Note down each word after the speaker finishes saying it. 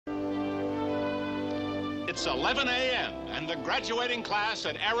It's 11 a.m. and the graduating class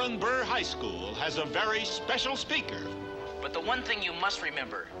at Aaron Burr High School has a very special speaker. But the one thing you must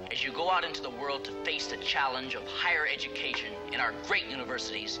remember as you go out into the world to face the challenge of higher education in our great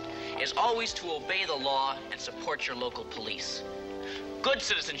universities is always to obey the law and support your local police. Good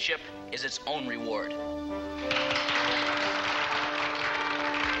citizenship is its own reward.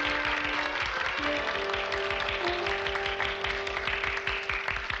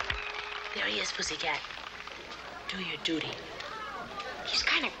 There he is, Pussycat. Do your duty. He's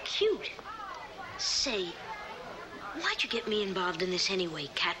kind of cute. Say, why'd you get me involved in this anyway,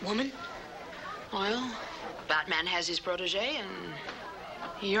 Catwoman? Well, Batman has his protege, and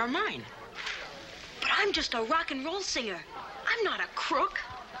you're mine. But I'm just a rock and roll singer. I'm not a crook.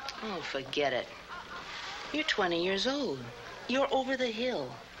 Oh, forget it. You're 20 years old. You're over the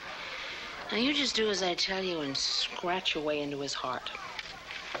hill. Now, you just do as I tell you and scratch your way into his heart.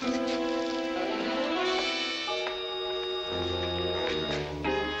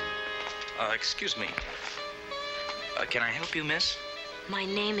 Excuse me. Can I help you, miss? My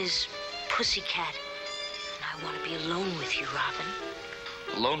name is Pussycat, and I want to be alone with you, Robin.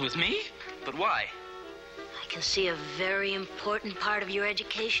 Alone with me? But why? I can see a very important part of your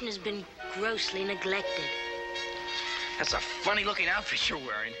education has been grossly neglected. That's a funny-looking outfit you're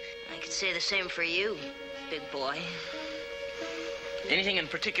wearing. I could say the same for you, big boy. Anything in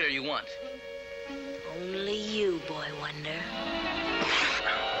particular you want? Only you, Boy Wonder.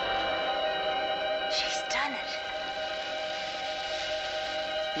 She's done it.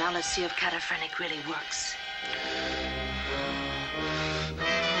 Now let's see if Cataphrenic really works.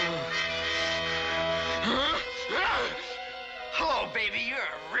 Hello, baby. You're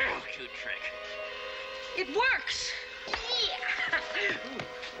a real cute trick. It works. Yeah.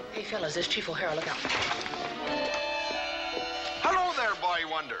 Hey, fellas, there's Chief O'Hara. Look out. Hello there,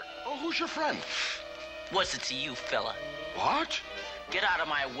 Boy Wonder. Oh, who's your friend? What's it to you, fella? What? Get out of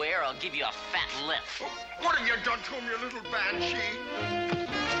my way or I'll give you a fat lip. What have you done to him, you little banshee?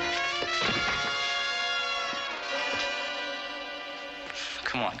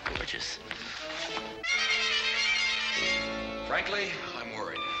 Come on, gorgeous. Frankly, I'm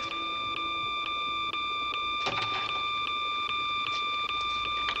worried.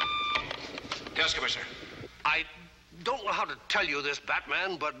 Yes, Commissioner. I don't know how to tell you this,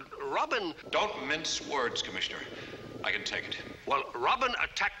 Batman, but Robin... Don't mince words, Commissioner. I can take it. Well, Robin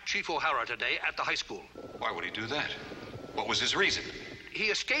attacked Chief O'Hara today at the high school. Why would he do that? What was his reason? He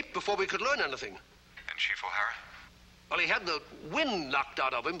escaped before we could learn anything. And Chief O'Hara? Well, he had the wind knocked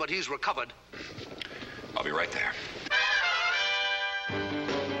out of him, but he's recovered. I'll be right there.